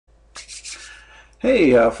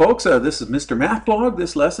Hey folks, this is Mrmathblog.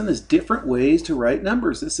 This lesson is different ways to write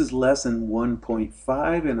numbers. This is lesson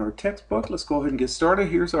 1.5 in our textbook. Let's go ahead and get started.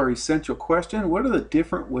 Here's our essential question. What are the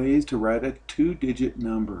different ways to write a two-digit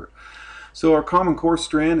number? So our Common Core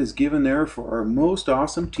strand is given there for our most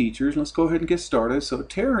awesome teachers. Let's go ahead and get started. So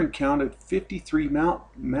Taryn counted 53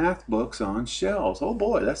 math books on shelves. Oh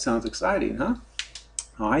boy, that sounds exciting, huh?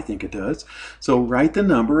 Oh, I think it does. So write the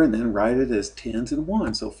number and then write it as tens and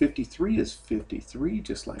ones. So 53 is 53,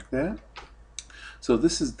 just like that. So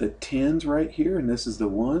this is the tens right here, and this is the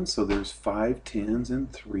ones. So there's 5 tens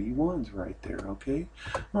and 3 ones right there, okay?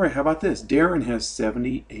 All right, how about this? Darren has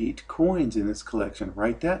 78 coins in his collection.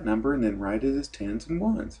 Write that number and then write it as tens and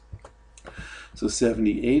ones. So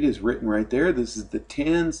 78 is written right there. This is the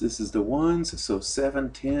tens, this is the ones. So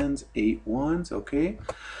 7 tens, 8 ones, okay?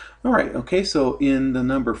 All right, okay, so in the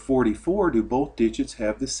number 44, do both digits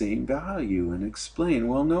have the same value? And explain.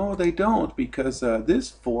 Well, no, they don't, because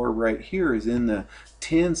this 4 right here is in the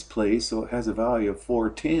tens place, so it has a value of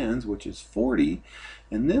 4 tens, which is 40.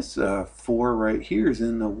 And this 4 right here is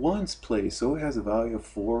in the ones place, so it has a value of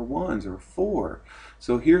 4 ones, or 4.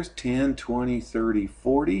 So here's 10, 20, 30,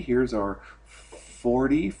 40. Here's our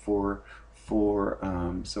 40 for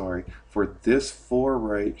this 4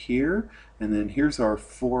 right here, and then here's our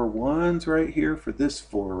 4 ones right here for this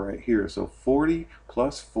 4 right here. So 40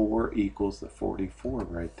 plus 4 equals the 44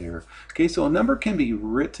 right there. Okay, so a number can be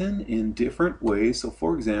written in different ways. So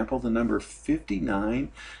for example, the number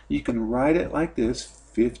 59, you can write it like this,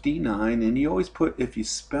 59, and you always put, if you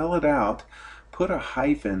spell it out, put a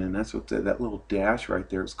hyphen, and that's what that little dash right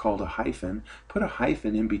there is called a hyphen. Put a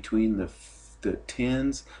hyphen in between the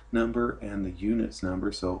tens number and the units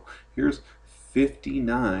number. So here's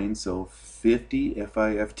 59, so 50,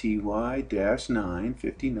 F-I-F-T-Y dash 9,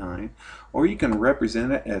 59, or you can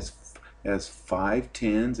represent it as 5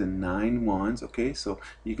 tens and 9 ones. Okay, so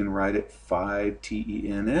you can write it 5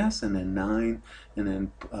 T-E-N-S and then 9 and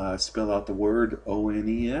then spell out the word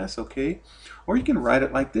O-N-E-S. Okay, or you can write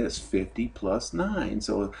it like this, 50 plus 9.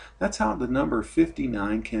 So that's how the number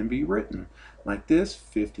 59 can be written, like this,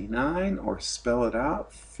 59, or spell it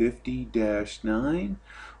out, 50-9,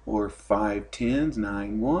 or 5 tens,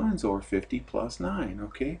 9 ones, or 50 plus 9.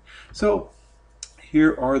 Okay, so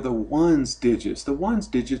here are the ones digits. The ones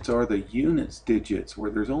digits are the units digits where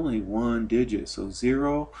there's only one digit. So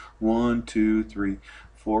 0, 1, 2, 3,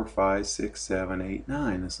 4, 5, 6, 7, 8,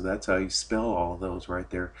 9. And so that's how you spell all of those right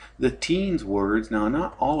there. The teens words, now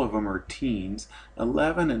not all of them are teens.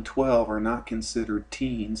 11 and 12 are not considered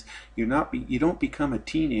teens. You don't become a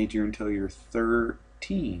teenager until you're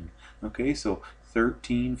 13. Okay, so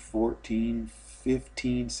 13, 14,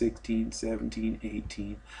 15, 16, 17,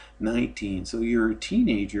 18, 19. So you're a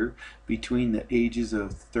teenager between the ages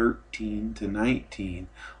of 13 to 19.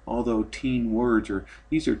 Although teen words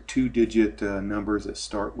these are two-digit numbers that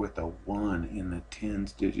start with a 1 in the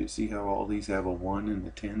tens digits. See how all these have a 1 in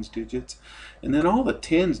the tens digits? And then all the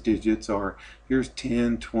tens digits are, here's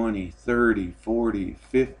 10, 20, 30, 40,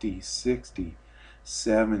 50, 60,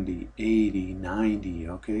 70, 80, 90.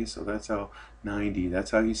 Okay, so that's how 90,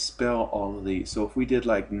 that's how you spell all of these. So if we did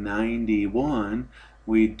like 91,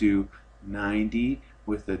 we'd do 90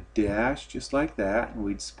 with a dash just like that, and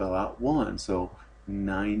we'd spell out 1. So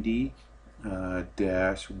 90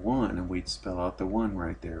 dash 1, and we'd spell out the 1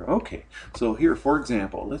 right there. Okay, so here, for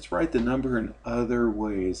example, let's write the number in other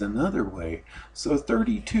ways. Another way, so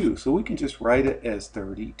 32, so we can just write it as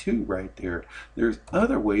 32 right there. There's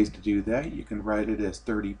other ways to do that. You can write it as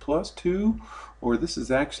 30 plus 2, or this is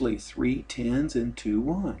actually 3 tens and 2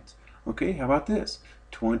 ones. Okay, how about this?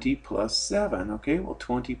 20 plus 7. Okay, well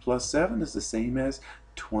 20 plus 7 is the same as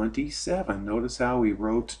 27. Notice how we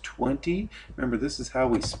wrote 20. Remember, this is how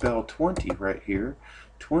we spell 20 right here.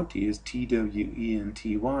 20 is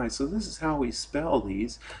T-W-E-N-T-Y. So this is how we spell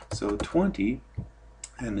these. So 20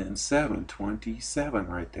 and then 7, 27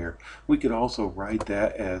 right there. We could also write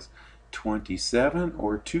that as 27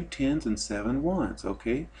 or 2 tens and 7 ones.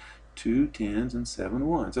 Okay, 2 tens and 7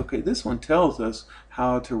 ones. Okay, this one tells us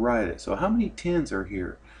how to write it. So how many tens are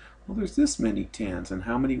here? Well, there's this many tens, and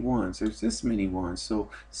how many ones? There's this many ones.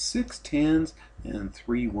 So 6 tens and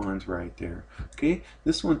 3 ones right there. Okay,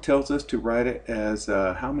 this one tells us to write it as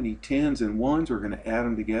how many tens and ones. We're going to add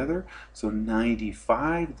them together. So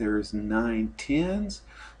 95, there's 9 tens.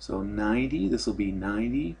 So 90, this will be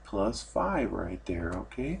 90 plus 5 right there.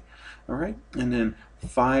 Okay, all right, and then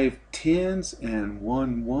 5 tens and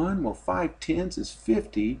 1 1. Well, 5 tens is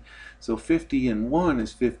 50, so 50 and 1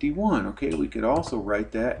 is 51. Okay, we could also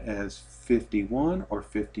write that as 51 or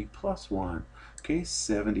 50 plus 1. Okay,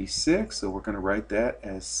 76, so we're going to write that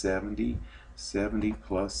as 70 70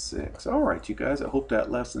 plus 6. All right, you guys, I hope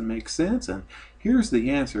that lesson makes sense. And here's the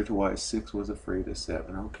answer to why 6 was afraid of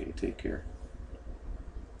 7. Okay, take care.